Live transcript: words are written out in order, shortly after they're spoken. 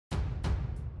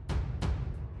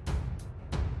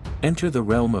Enter the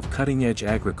realm of cutting-edge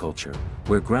agriculture,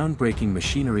 where groundbreaking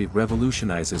machinery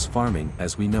revolutionizes farming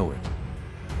as we know it.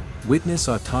 Witness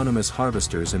autonomous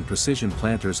harvesters and precision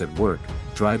planters at work,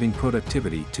 driving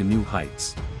productivity to new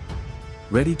heights.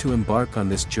 Ready to embark on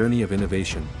this journey of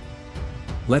innovation?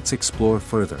 Let's explore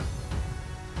further.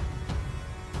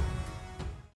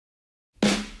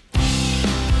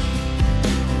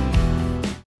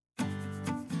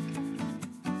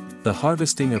 The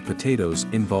harvesting of potatoes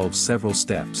involves several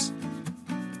steps.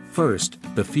 First,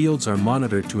 the fields are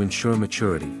monitored to ensure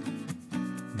maturity.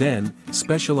 Then,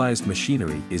 specialized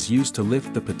machinery is used to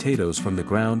lift the potatoes from the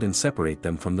ground and separate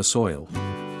them from the soil.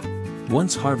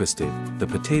 Once harvested, the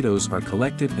potatoes are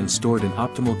collected and stored in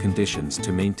optimal conditions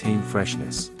to maintain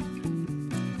freshness.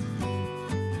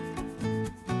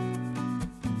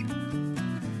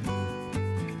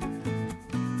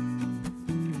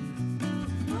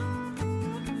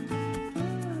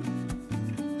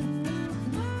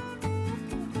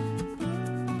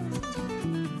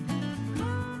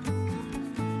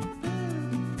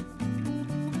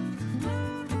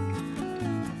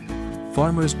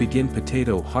 Farmers begin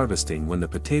potato harvesting when the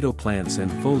potato plants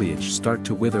and foliage start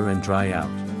to wither and dry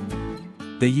out.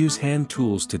 They use hand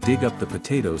tools to dig up the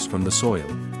potatoes from the soil.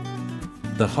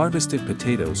 The harvested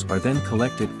potatoes are then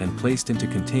collected and placed into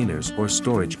containers or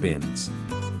storage bins.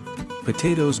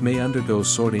 Potatoes may undergo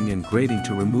sorting and grading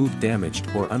to remove damaged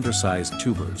or undersized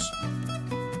tubers.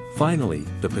 Finally,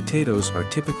 the potatoes are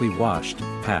typically washed,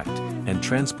 packed, and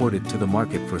transported to the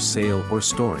market for sale or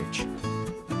storage.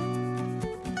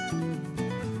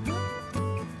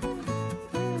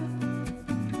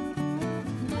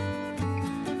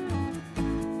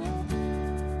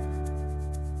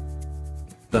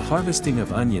 The harvesting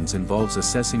of onions involves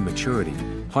assessing maturity,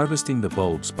 harvesting the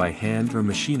bulbs by hand or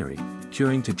machinery,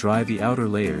 curing to dry the outer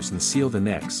layers and seal the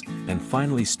necks, and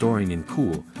finally storing in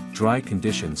cool, dry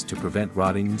conditions to prevent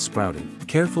rotting and sprouting.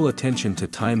 Careful attention to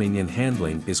timing and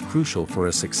handling is crucial for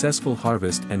a successful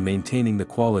harvest and maintaining the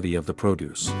quality of the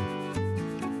produce.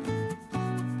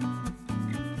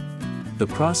 The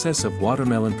process of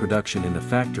watermelon production in a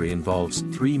factory involves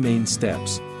three main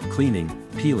steps: cleaning,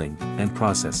 peeling, and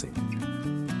processing.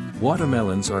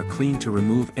 Watermelons are cleaned to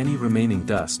remove any remaining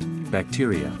dust,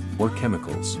 bacteria, or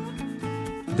chemicals.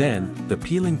 Then, the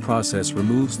peeling process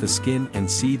removes the skin and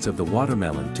seeds of the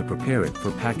watermelon to prepare it for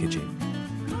packaging.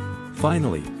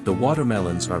 Finally, the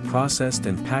watermelons are processed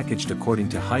and packaged according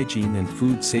to hygiene and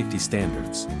food safety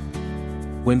standards.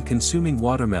 When consuming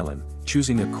watermelon,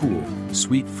 choosing a cool,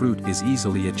 sweet fruit is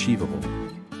easily achievable.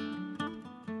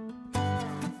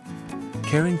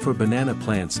 Caring for banana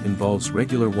plants involves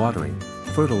regular watering,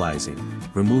 fertilizing,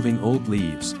 removing old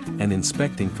leaves, and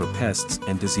inspecting for pests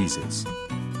and diseases.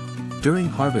 During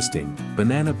harvesting,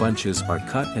 banana bunches are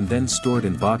cut and then stored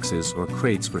in boxes or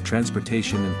crates for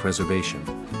transportation and preservation.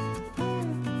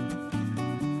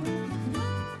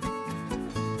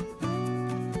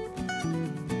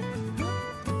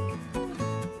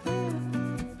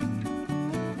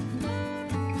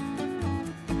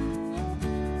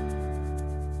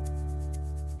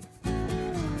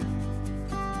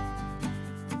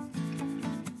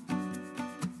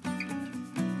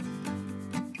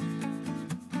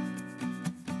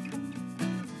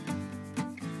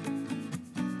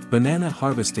 Banana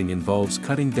harvesting involves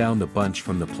cutting down the bunch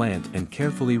from the plant and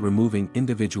carefully removing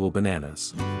individual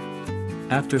bananas.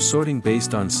 After sorting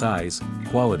based on size,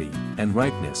 quality, and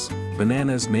ripeness,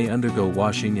 bananas may undergo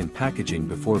washing and packaging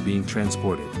before being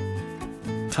transported.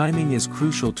 Timing is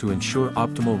crucial to ensure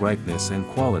optimal ripeness and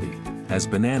quality, as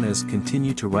bananas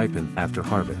continue to ripen after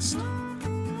harvest.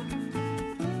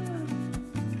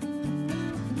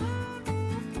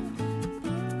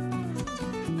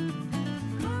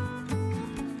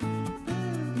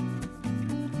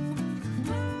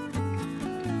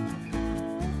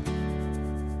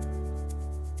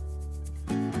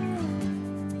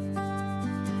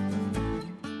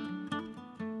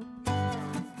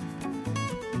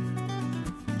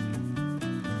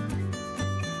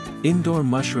 Indoor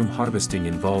mushroom harvesting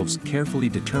involves carefully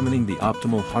determining the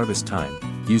optimal harvest time,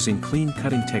 using clean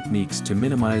cutting techniques to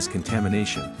minimize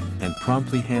contamination, and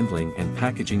promptly handling and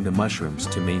packaging the mushrooms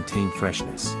to maintain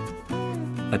freshness.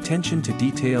 Attention to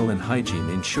detail and hygiene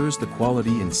ensures the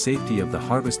quality and safety of the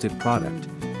harvested product,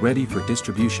 ready for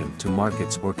distribution to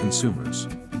markets or consumers.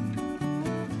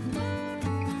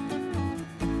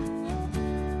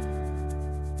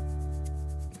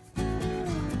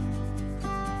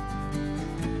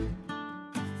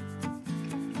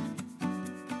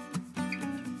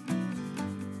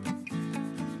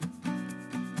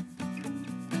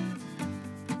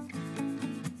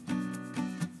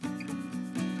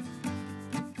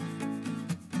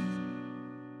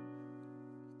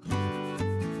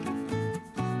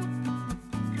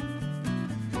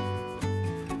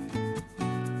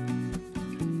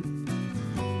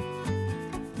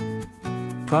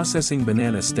 Processing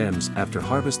banana stems after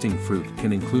harvesting fruit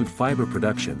can include fiber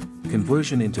production,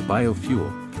 conversion into biofuel,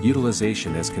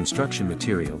 utilization as construction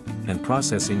material, and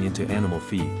processing into animal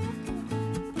feed.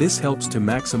 This helps to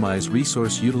maximize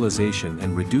resource utilization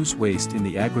and reduce waste in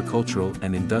the agricultural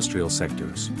and industrial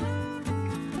sectors.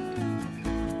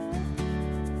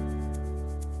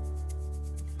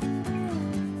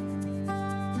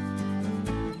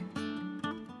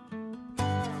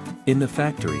 In the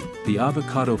factory, the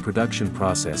avocado production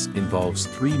process involves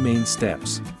three main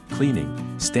steps: cleaning,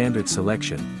 standard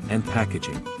selection, and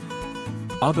packaging.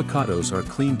 Avocados are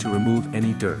cleaned to remove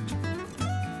any dirt.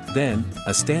 Then,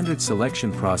 a standard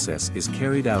selection process is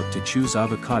carried out to choose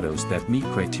avocados that meet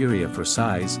criteria for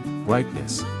size,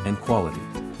 ripeness, and quality.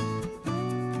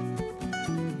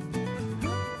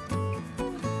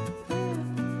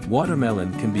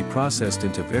 Watermelon can be processed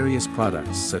into various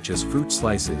products such as fruit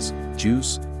slices,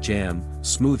 juice, jam,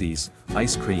 smoothies,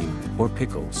 ice cream, or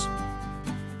pickles.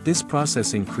 This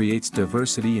processing creates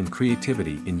diversity and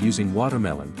creativity in using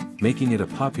watermelon, making it a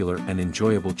popular and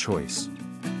enjoyable choice.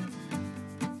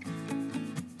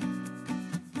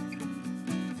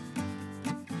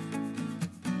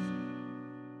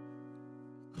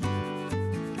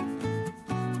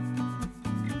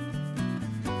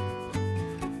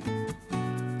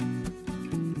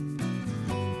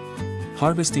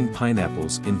 Harvesting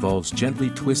pineapples involves gently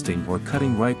twisting or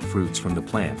cutting ripe fruits from the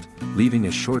plant, leaving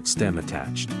a short stem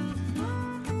attached.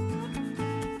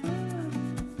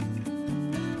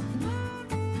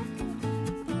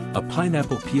 A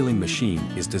pineapple peeling machine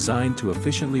is designed to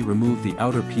efficiently remove the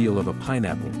outer peel of a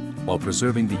pineapple, while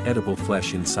preserving the edible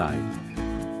flesh inside.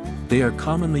 They are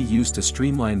commonly used to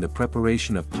streamline the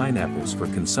preparation of pineapples for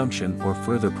consumption or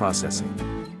further processing.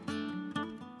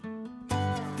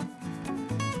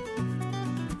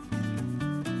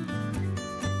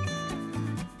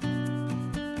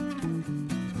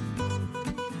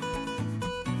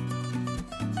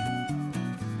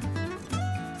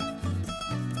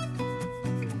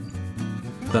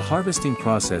 The harvesting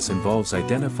process involves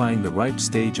identifying the ripe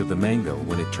stage of the mango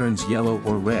when it turns yellow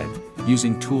or red,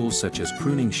 using tools such as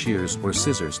pruning shears or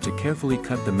scissors to carefully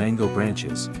cut the mango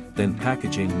branches, then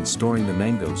packaging and storing the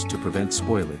mangoes to prevent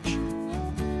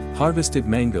spoilage. Harvested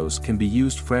mangoes can be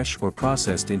used fresh or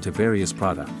processed into various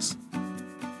products.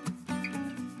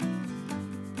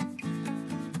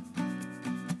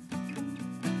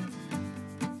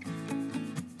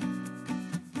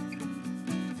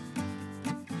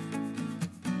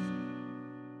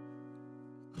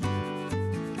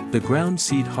 The ground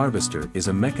seed harvester is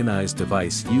a mechanized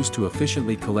device used to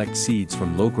efficiently collect seeds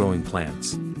from low-growing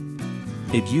plants.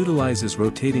 It utilizes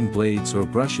rotating blades or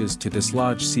brushes to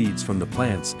dislodge seeds from the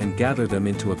plants and gather them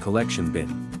into a collection bin.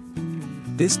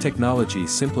 This technology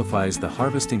simplifies the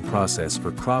harvesting process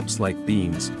for crops like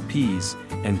beans, peas,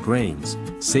 and grains,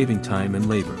 saving time and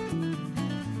labor.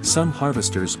 Some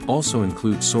harvesters also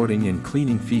include sorting and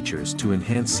cleaning features to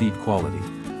enhance seed quality.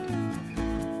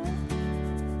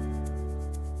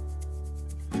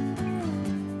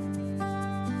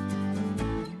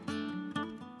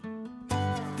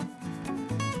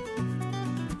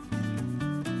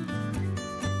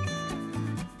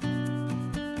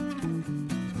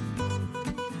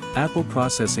 Apple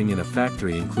processing in a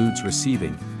factory includes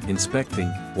receiving,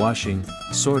 inspecting, washing,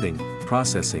 sorting,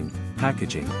 processing,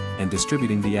 packaging, and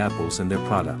distributing the apples and their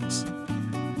products.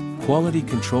 Quality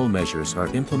control measures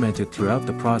are implemented throughout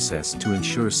the process to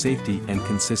ensure safety and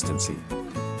consistency.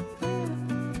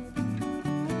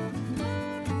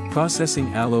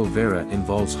 Processing aloe vera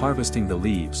involves harvesting the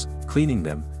leaves, cleaning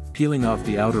them, peeling off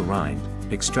the outer rind,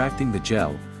 extracting the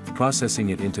gel, processing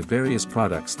it into various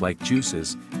products like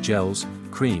juices, gels,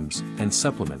 creams, and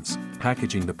supplements,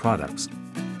 packaging the products.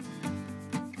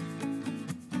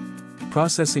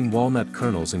 Processing walnut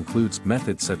kernels includes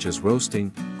methods such as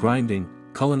roasting, grinding,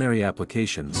 culinary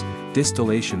applications,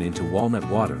 distillation into walnut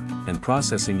water, and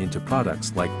processing into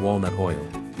products like walnut oil.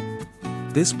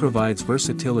 This provides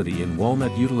versatility in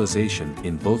walnut utilization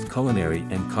in both culinary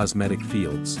and cosmetic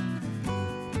fields.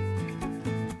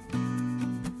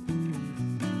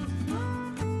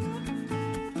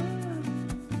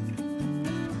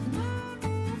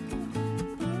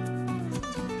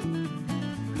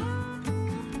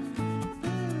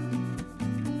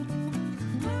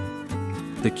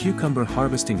 The cucumber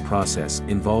harvesting process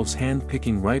involves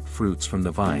hand-picking ripe fruits from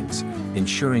the vines,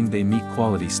 ensuring they meet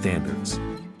quality standards.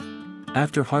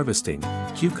 After harvesting,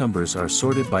 cucumbers are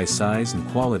sorted by size and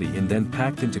quality and then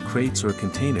packed into crates or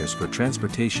containers for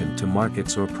transportation to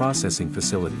markets or processing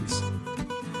facilities.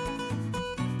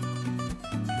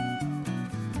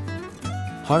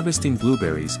 Harvesting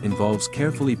blueberries involves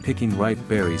carefully picking ripe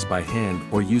berries by hand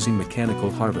or using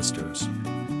mechanical harvesters.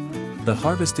 The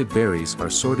harvested berries are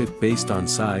sorted based on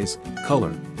size,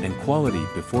 color, and quality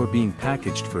before being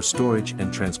packaged for storage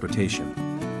and transportation.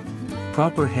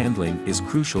 Proper handling is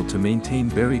crucial to maintain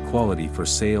berry quality for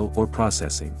sale or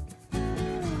processing.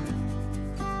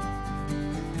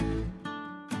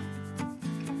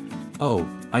 Oh,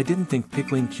 I didn't think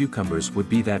pickling cucumbers would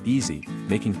be that easy.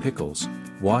 Making pickles: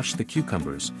 wash the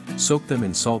cucumbers, soak them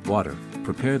in salt water,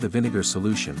 prepare the vinegar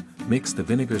solution, mix the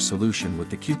vinegar solution with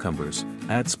the cucumbers,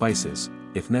 add spices,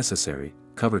 if necessary,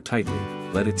 cover tightly,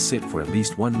 let it sit for at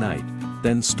least one night,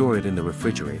 then store it in the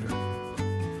refrigerator.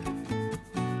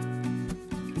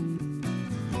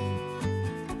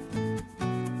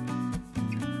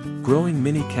 Growing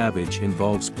mini cabbage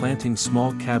involves planting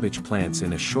small cabbage plants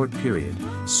in a short period,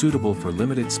 suitable for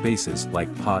limited spaces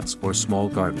like pots or small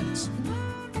gardens.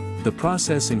 The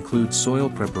process includes soil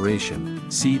preparation,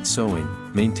 seed sowing,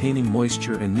 maintaining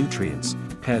moisture and nutrients,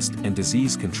 pest and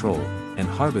disease control, and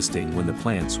harvesting when the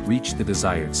plants reach the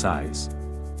desired size.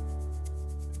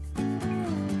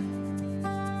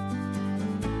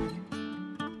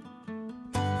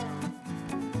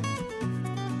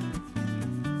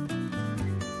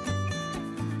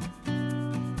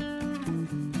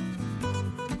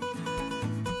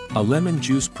 A lemon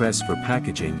juice press for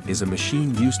packaging is a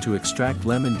machine used to extract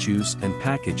lemon juice and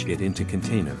package it into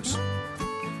containers.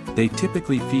 They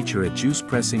typically feature a juice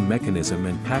pressing mechanism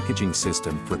and packaging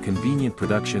system for convenient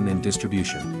production and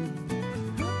distribution.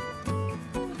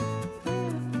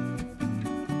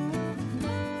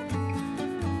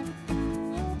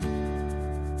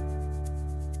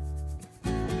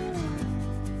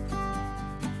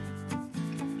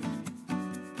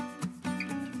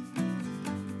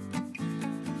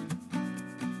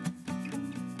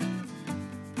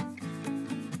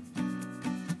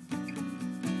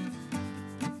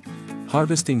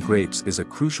 Harvesting grapes is a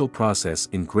crucial process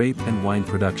in grape and wine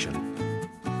production.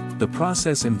 The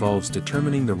process involves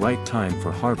determining the right time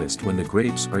for harvest when the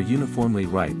grapes are uniformly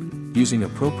ripe, using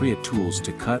appropriate tools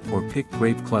to cut or pick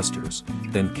grape clusters,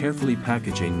 then carefully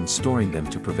packaging and storing them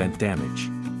to prevent damage.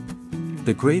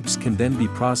 The grapes can then be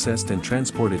processed and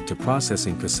transported to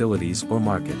processing facilities or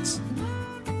markets.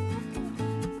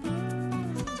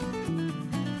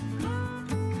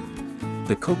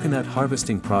 The coconut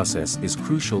harvesting process is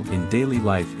crucial in daily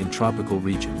life in tropical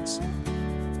regions.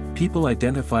 People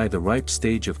identify the ripe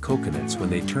stage of coconuts when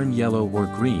they turn yellow or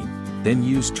green, then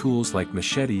use tools like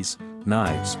machetes,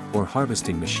 knives, or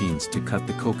harvesting machines to cut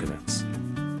the coconuts.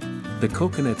 The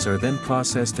coconuts are then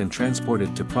processed and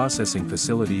transported to processing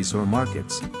facilities or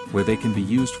markets, where they can be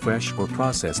used fresh or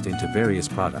processed into various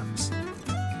products.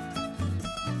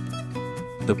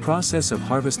 The process of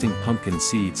harvesting pumpkin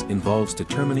seeds involves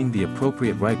determining the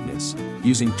appropriate ripeness,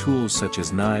 using tools such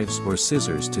as knives or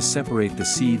scissors to separate the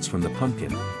seeds from the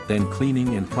pumpkin, then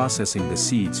cleaning and processing the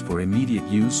seeds for immediate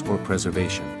use or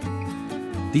preservation.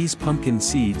 These pumpkin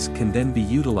seeds can then be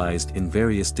utilized in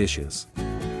various dishes.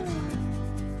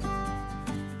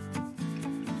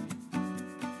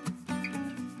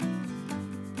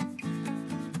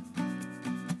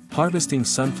 Harvesting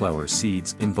sunflower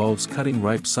seeds involves cutting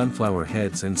ripe sunflower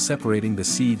heads and separating the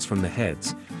seeds from the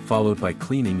heads, followed by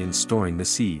cleaning and storing the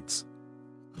seeds.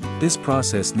 This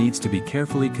process needs to be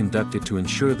carefully conducted to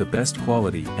ensure the best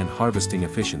quality and harvesting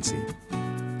efficiency.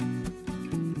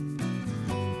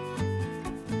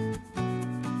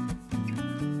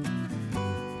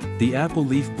 The apple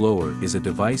leaf blower is a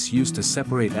device used to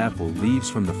separate apple leaves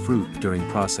from the fruit during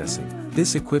processing.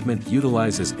 This equipment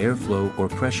utilizes airflow or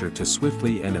pressure to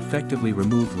swiftly and effectively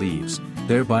remove leaves,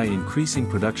 thereby increasing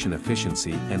production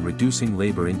efficiency and reducing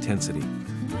labor intensity.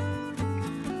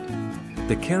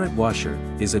 The carrot washer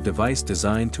is a device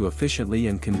designed to efficiently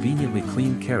and conveniently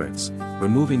clean carrots,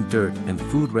 removing dirt and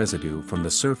food residue from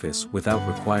the surface without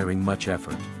requiring much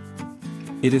effort.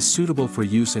 It is suitable for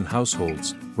use in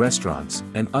households, restaurants,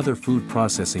 and other food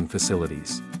processing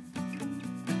facilities.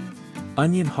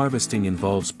 Onion harvesting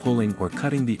involves pulling or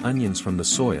cutting the onions from the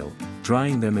soil,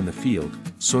 drying them in the field,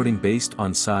 sorting based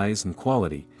on size and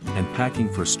quality, and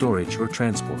packing for storage or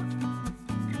transport.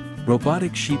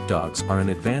 Robotic sheepdogs are an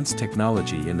advanced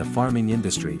technology in the farming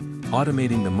industry,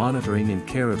 automating the monitoring and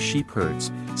care of sheep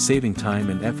herds, saving time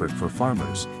and effort for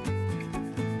farmers.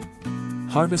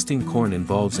 Harvesting corn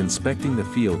involves inspecting the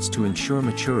fields to ensure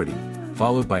maturity,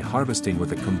 followed by harvesting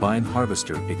with a combine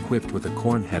harvester equipped with a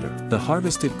corn header. The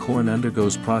harvested corn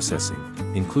undergoes processing,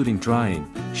 including drying,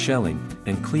 shelling,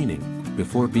 and cleaning,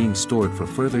 before being stored for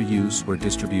further use or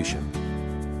distribution.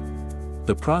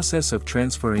 The process of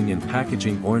transferring and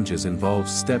packaging oranges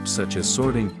involves steps such as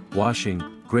sorting, washing,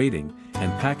 grading,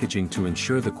 and packaging to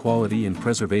ensure the quality and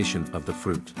preservation of the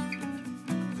fruit.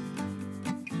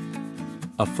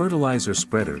 A fertilizer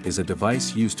spreader is a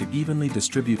device used to evenly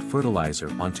distribute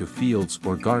fertilizer onto fields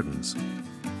or gardens.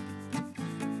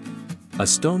 A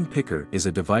stone picker is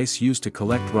a device used to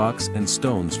collect rocks and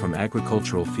stones from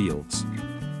agricultural fields.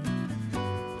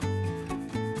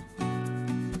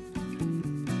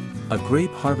 A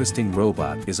grape harvesting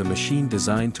robot is a machine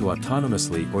designed to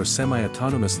autonomously or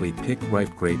semi-autonomously pick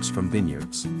ripe grapes from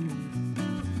vineyards.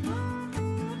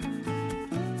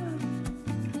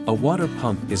 A water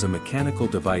pump is a mechanical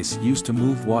device used to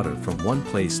move water from one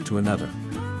place to another.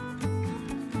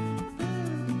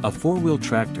 A four-wheel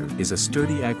tractor is a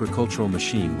sturdy agricultural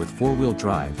machine with four-wheel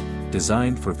drive,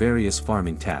 designed for various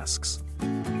farming tasks.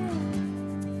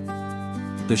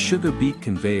 The sugar beet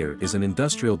conveyor is an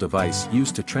industrial device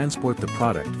used to transport the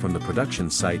product from the production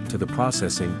site to the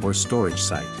processing or storage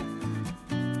site.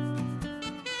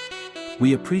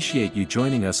 We appreciate you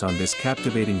joining us on this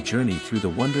captivating journey through the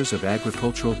wonders of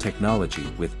agricultural technology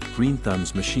with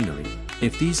GREENTHUMBS Machinery.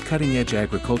 If these cutting-edge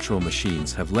agricultural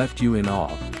machines have left you in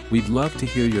awe, we'd love to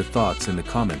hear your thoughts in the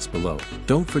comments below.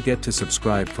 Don't forget to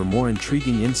subscribe for more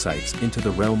intriguing insights into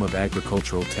the realm of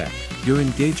agricultural tech. Your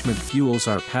engagement fuels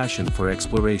our passion for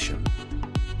exploration.